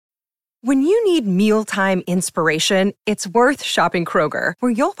When you need mealtime inspiration, it's worth shopping Kroger,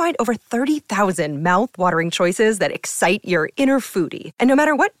 where you'll find over 30,000 mouth-watering choices that excite your inner foodie. And no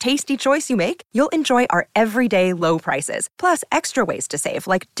matter what tasty choice you make, you'll enjoy our everyday low prices, plus extra ways to save,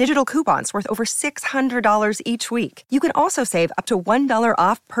 like digital coupons worth over $600 each week. You can also save up to $1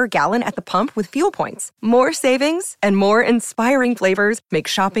 off per gallon at the pump with fuel points. More savings and more inspiring flavors make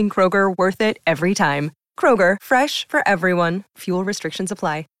shopping Kroger worth it every time. Kroger, fresh for everyone. Fuel restrictions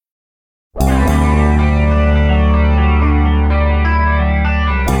apply. I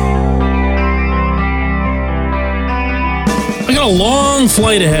got a long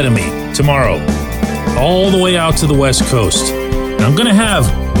flight ahead of me tomorrow, all the way out to the West Coast. And I'm going to have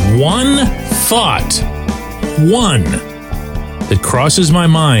one thought, that crosses my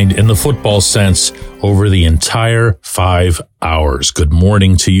mind in the football sense over the entire 5 hours. Good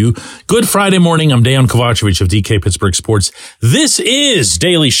morning to you. Good Friday morning. I'm Dejan Kovacevic of DK Pittsburgh Sports. This is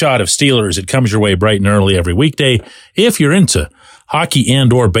Daily Shot of Steelers. It comes your way bright and early every weekday. If you're into hockey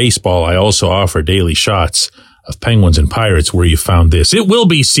and or baseball, I also offer daily shots of Penguins and Pirates where you found this. It will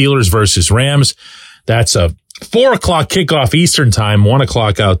be Steelers versus Rams. That's a 4 o'clock kickoff Eastern time, 1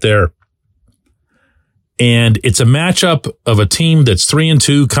 o'clock out there. And it's a matchup of a team that's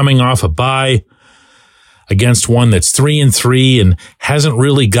 3-2 coming off a bye against one that's 3-3 and hasn't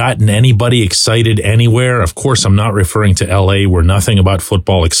really gotten anybody excited anywhere. Of course, I'm not referring to LA where nothing about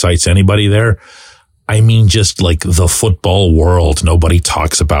football excites anybody there. I mean, just like the football world. Nobody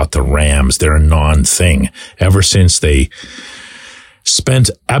talks about the Rams. They're a non-thing ever since they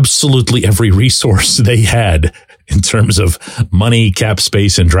spent absolutely every resource they had in terms of money, cap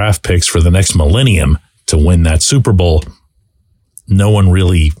space, and draft picks for the next millennium to win that Super Bowl. No one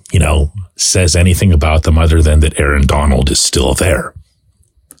really, says anything about them other than that Aaron Donald is still there.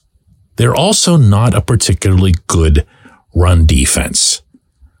 They're also not a particularly good run defense.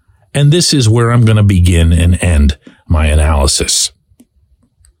 And this is where I'm going to begin and end my analysis.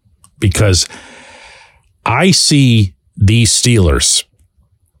 Because I see these Steelers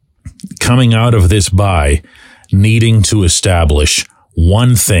coming out of this bye needing to establish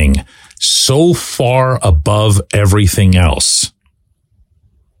one thing so far above everything else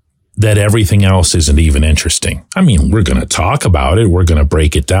that everything else isn't even interesting. I mean, we're going to talk about it. We're going to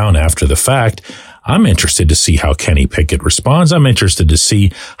break it down after the fact. I'm interested to see how Kenny Pickett responds. I'm interested to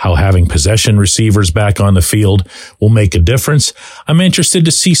see how having possession receivers back on the field will make a difference. I'm interested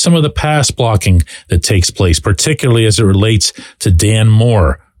to see some of the pass blocking that takes place, particularly as it relates to Dan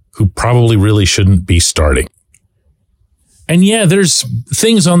Moore, who probably really shouldn't be starting. And yeah, there's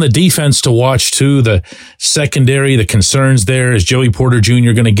things on the defense to watch too. The secondary, the concerns there. Is Joey Porter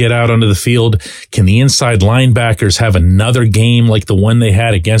Jr. going to get out onto the field? Can the inside linebackers have another game like the one they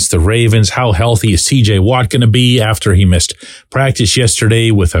had against the Ravens? How healthy is TJ Watt going to be after he missed practice yesterday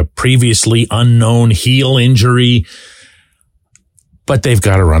with a previously unknown heel injury? But they've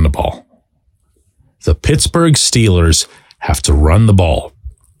got to run the ball. The Pittsburgh Steelers have to run the ball.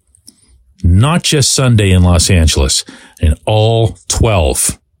 Not just Sunday in Los Angeles, in all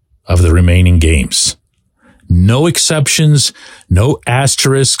 12 of the remaining games. No exceptions, no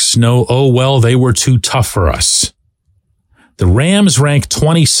asterisks, no, they were too tough for us. The Rams rank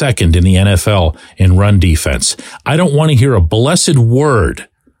 22nd in the NFL in run defense. I don't want to hear a blessed word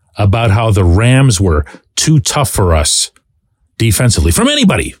about how the Rams were too tough for us defensively from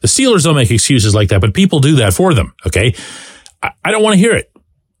anybody. The Steelers don't make excuses like that, but people do that for them, okay? I don't want to hear it.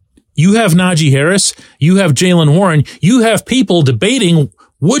 You have Najee Harris, you have Jaylen Warren, you have people debating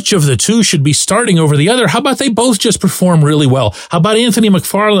which of the two should be starting over the other. How about they both just perform really well? How about Anthony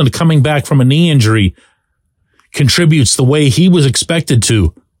McFarland coming back from a knee injury contributes the way he was expected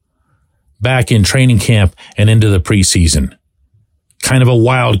to back in training camp and into the preseason? Kind of a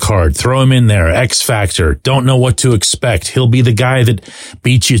wild card. Throw him in there. X factor. Don't know what to expect. He'll be the guy that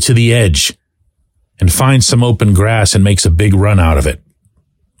beats you to the edge and finds some open grass and makes a big run out of it.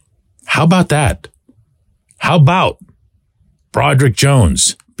 How about that? How about Broderick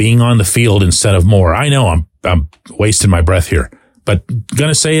Jones being on the field instead of Moore? I know I'm wasting my breath here, but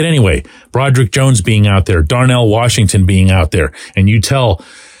gonna say it anyway. Broderick Jones being out there, Darnell Washington being out there, and you tell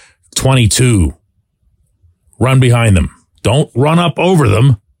 22, run behind them. Don't run up over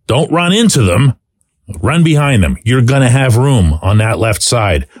them. Don't run into them. Run behind them. You're gonna have room on that left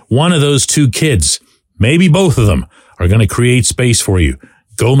side. One of those two kids, maybe both of them, are gonna create space for you.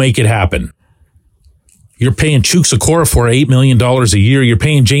 Go make it happen. You're paying Chuks Okorafor $8 million a year. You're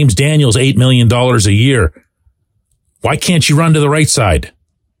paying James Daniels $8 million a year. Why can't you run to the right side?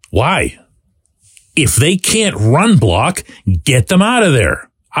 Why? If they can't run block, get them out of there.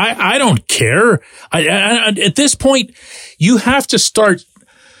 I don't care. At this point, you have to start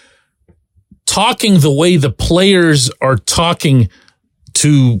talking the way the players are talking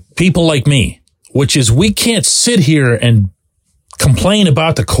to people like me, which is we can't sit here and complain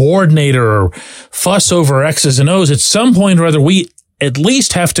about the coordinator or fuss over X's and O's. At some point or other, we at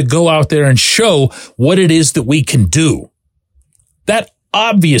least have to go out there and show what it is that we can do. That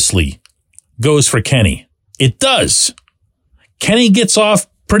obviously goes for Kenny. It does. Kenny gets off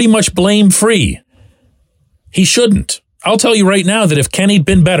pretty much blame-free. He shouldn't. I'll tell you right now that if Kenny'd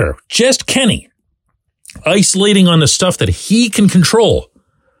been better, just Kenny, isolating on the stuff that he can control,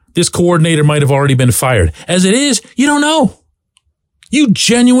 this coordinator might have already been fired. As it is, you don't know. You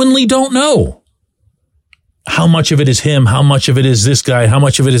genuinely don't know. How much of it is him? How much of it is this guy? How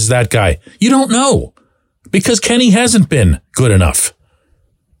much of it is that guy? You don't know because Kenny hasn't been good enough.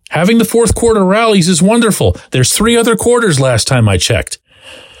 Having the fourth quarter rallies is wonderful. There's 3 other quarters last time I checked.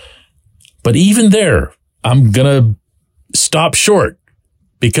 But even there, I'm going to stop short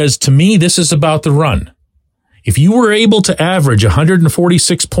because to me, this is about the run. If you were able to average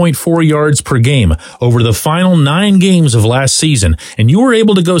 146.4 yards per game over the final 9 games of last season, and you were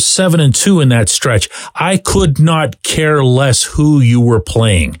able to go 7-2 in that stretch, I could not care less who you were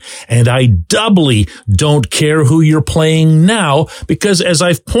playing. And I doubly don't care who you're playing now because as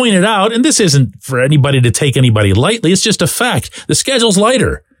I've pointed out, and this isn't for anybody to take anybody lightly, it's just a fact, the schedule's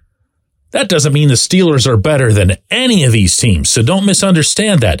lighter. That doesn't mean the Steelers are better than any of these teams, so don't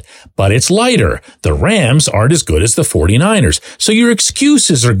misunderstand that. But it's lighter. The Rams aren't as good as the 49ers, so your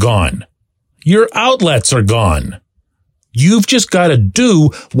excuses are gone. Your outlets are gone. You've just got to do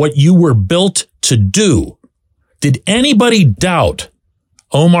what you were built to do. Did anybody doubt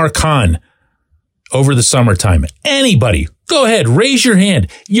Omar Khan over the summertime? Anybody? Go ahead, raise your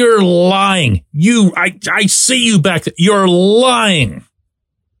hand. You're lying. I see you back there. You're lying.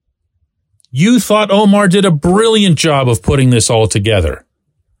 You thought Omar did a brilliant job of putting this all together.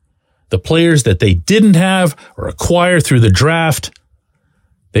 The players that they didn't have or acquire through the draft,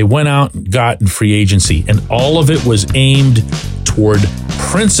 they went out and got in free agency, and all of it was aimed toward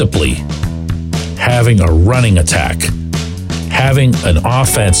principally having a running attack, having an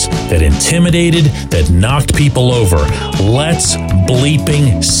offense that intimidated, that knocked people over. Let's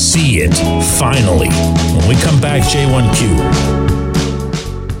bleeping see it, finally. When we come back, J1Q.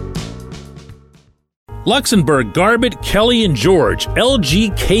 Luxembourg, Garbett, Kelly & George,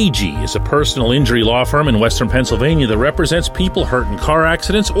 LGKG is a personal injury law firm in Western Pennsylvania that represents people hurt in car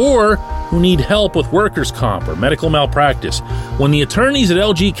accidents or who need help with workers' comp or medical malpractice. When the attorneys at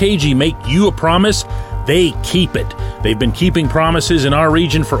LGKG make you a promise, they keep it. They've been keeping promises in our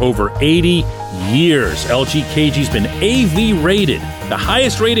region for over 80 years. LGKG's been AV rated, the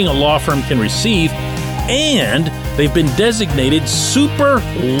highest rating a law firm can receive, and they've been designated super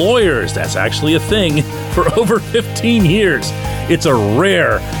lawyers. That's actually a thing for over 15 years. It's a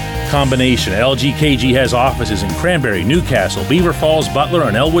rare combination. LGKG has offices in Cranberry, Newcastle, Beaver Falls, Butler,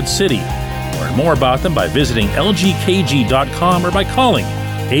 and Elwood City. Learn more about them by visiting lgkg.com or by calling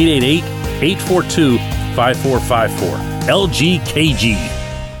 888-842-5454. LGKG.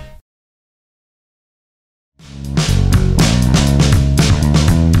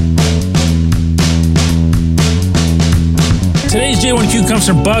 Today's J1Q comes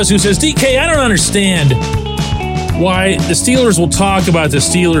from Buzz, who says, DK, I don't understand why the Steelers will talk about the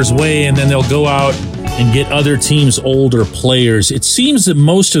Steelers way and then they'll go out and get other teams' older players. It seems that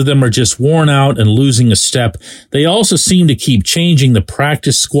most of them are just worn out and losing a step. They also seem to keep changing the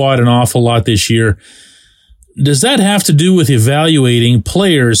practice squad an awful lot this year. Does that have to do with evaluating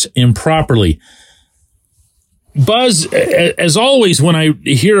players improperly? Buzz, as always, when I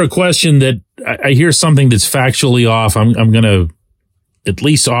hear a question that I hear something that's factually off, I'm going to at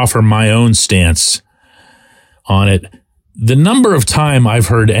least offer my own stance on it. The number of time I've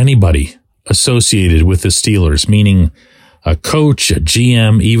heard anybody associated with the Steelers, meaning a coach, a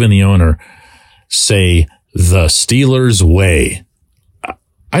GM, even the owner, say the Steelers way.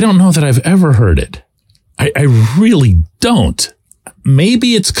 I don't know that I've ever heard it. I really don't.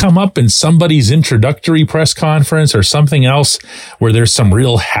 Maybe it's come up in somebody's introductory press conference or something else where there's some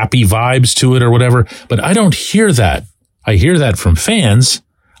real happy vibes to it or whatever, but I don't hear that. I hear that from fans.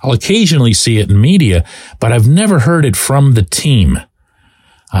 I'll occasionally see it in media, but I've never heard it from the team.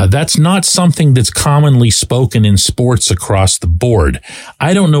 That's not something that's commonly spoken in sports across the board.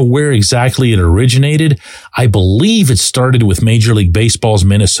 I don't know where exactly it originated. I believe it started with Major League Baseball's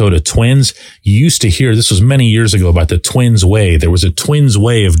Minnesota Twins. You used to hear, this was many years ago, about the Twins way. There was a Twins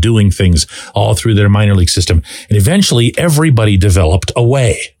way of doing things all through their minor league system. And eventually everybody developed a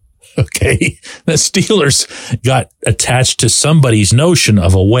way. Okay. The Steelers got attached to somebody's notion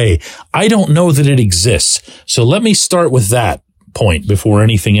of a way. I don't know that it exists. So let me start with that point before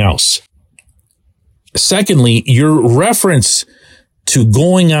anything else. Secondly, your reference to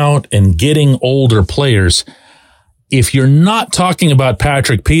going out and getting older players, if you're not talking about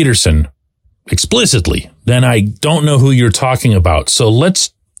Patrick Peterson explicitly, then I don't know who you're talking about. So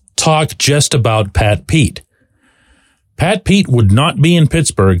let's talk just about Pat Pete. Pat Pete would not be in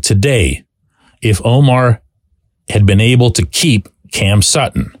Pittsburgh today if Omar had been able to keep Cam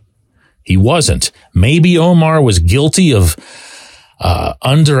Sutton. He wasn't. Maybe Omar was guilty of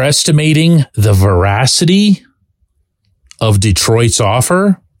underestimating the veracity of Detroit's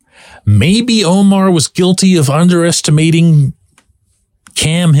offer. Maybe Omar was guilty of underestimating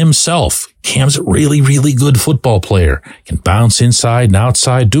Cam himself. Cam's a really, really good football player. Can bounce inside and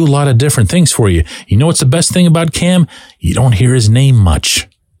outside, do a lot of different things for you. You know what's the best thing about Cam? You don't hear his name much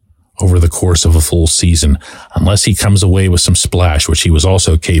over the course of a full season, unless he comes away with some splash, which he was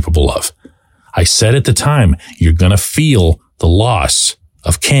also capable of. I said at the time, you're going to feel the loss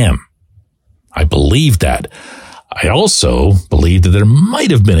of Cam. I believe that. I also believe that there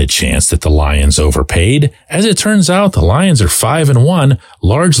might have been a chance that the Lions overpaid. As it turns out, the Lions are 5-1,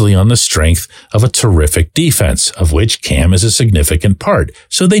 largely on the strength of a terrific defense, of which Cam is a significant part.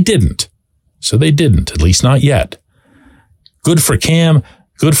 So they didn't, at least not yet. Good for Cam,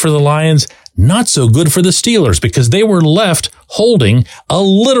 good for the Lions, not so good for the Steelers, because they were left holding a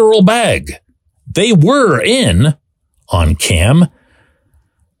literal bag. They were in on Cam.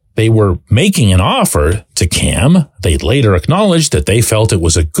 They were making an offer to Cam. They later acknowledged that they felt it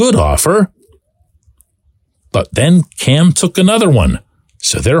was a good offer. But then Cam took another one.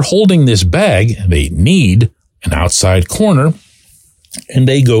 So they're holding this bag. They need an outside corner, and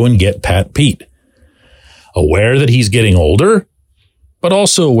they go and get Pat Pete. Aware that he's getting older, but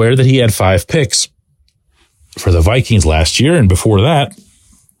also aware that he had 5 picks for the Vikings last year, and before that,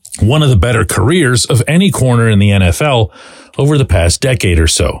 one of the better careers of any corner in the NFL over the past decade or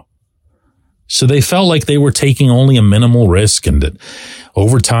so. So they felt like they were taking only a minimal risk and that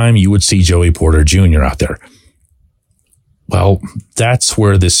over time you would see Joey Porter Jr. out there. Well, that's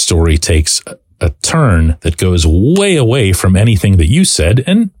where this story takes a turn that goes way away from anything that you said,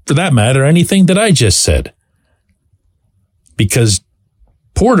 and for that matter, anything that I just said. Because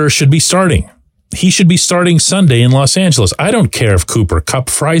Porter should be starting. He should be starting Sunday in Los Angeles. I don't care if Cooper Kupp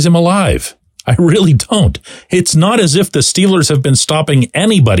fries him alive. I really don't. It's not as if the Steelers have been stopping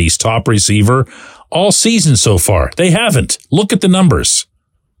anybody's top receiver all season so far. They haven't. Look at the numbers.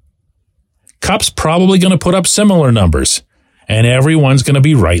 Kupp's probably going to put up similar numbers, and everyone's going to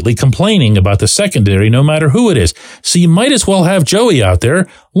be rightly complaining about the secondary no matter who it is. So you might as well have Joey out there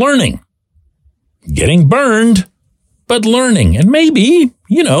learning. Getting burned, but learning. And maybe,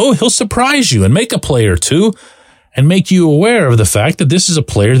 he'll surprise you and make a play or two and make you aware of the fact that this is a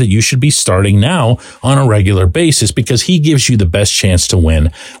player that you should be starting now on a regular basis because he gives you the best chance to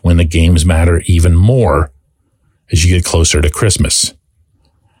win when the games matter even more as you get closer to Christmas.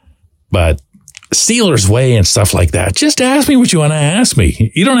 But Steelers way and stuff like that, just ask me what you want to ask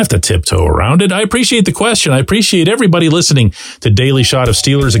me. You don't have to tiptoe around it. I appreciate the question. I appreciate everybody listening to Daily Shot of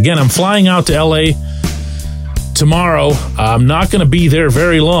Steelers. Again, I'm flying out to LA tomorrow. I'm not going to be there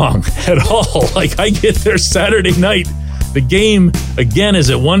very long at all. I get there Saturday night. The game, again, is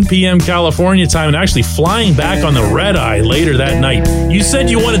at 1 p.m. California time, and actually flying back on the red eye later that night. You said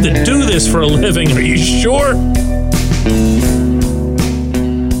you wanted to do this for a living. Are you sure?